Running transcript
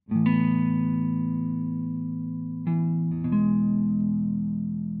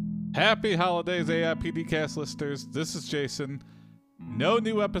Happy holidays, AIPD cast listeners. This is Jason. No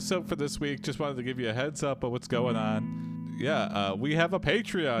new episode for this week. Just wanted to give you a heads up of what's going on. Yeah, we have a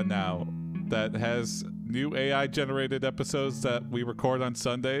Patreon now that has new AI generated episodes that we record on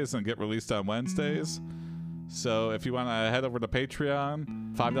Sundays and get released on Wednesdays. So if you want to head over to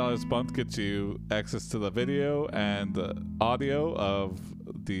Patreon, $5 a month gets you access to the video and the audio of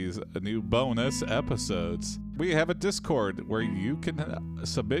these new bonus episodes. We have a Discord where you can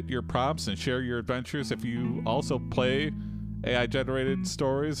submit your prompts and share your adventures. If you also play AI generated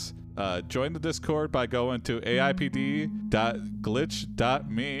stories, join the Discord by going to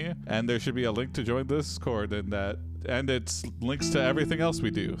aipd.glitch.me, and there should be a link to join the Discord in that, and it's links to everything else we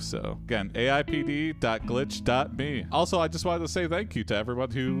do. So again, aipd.glitch.me. Also, I just wanted to say thank you to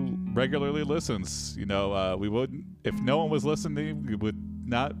everyone who regularly listens. You know, we wouldn't, if no one was listening, we would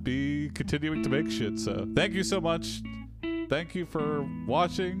not be continuing to make shit. So thank you so much. Thank you for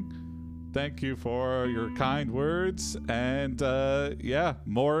watching. Thank you for your kind words, and yeah,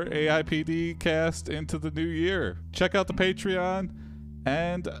 more AIPD cast into the new year. Check out the Patreon,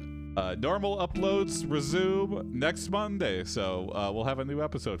 and normal uploads resume next Monday, so we'll have a new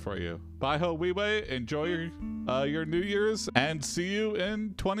episode for you. Bye ho wee way, enjoy your New Year's, and see you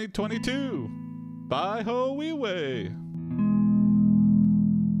in 2022. Bye ho wee way.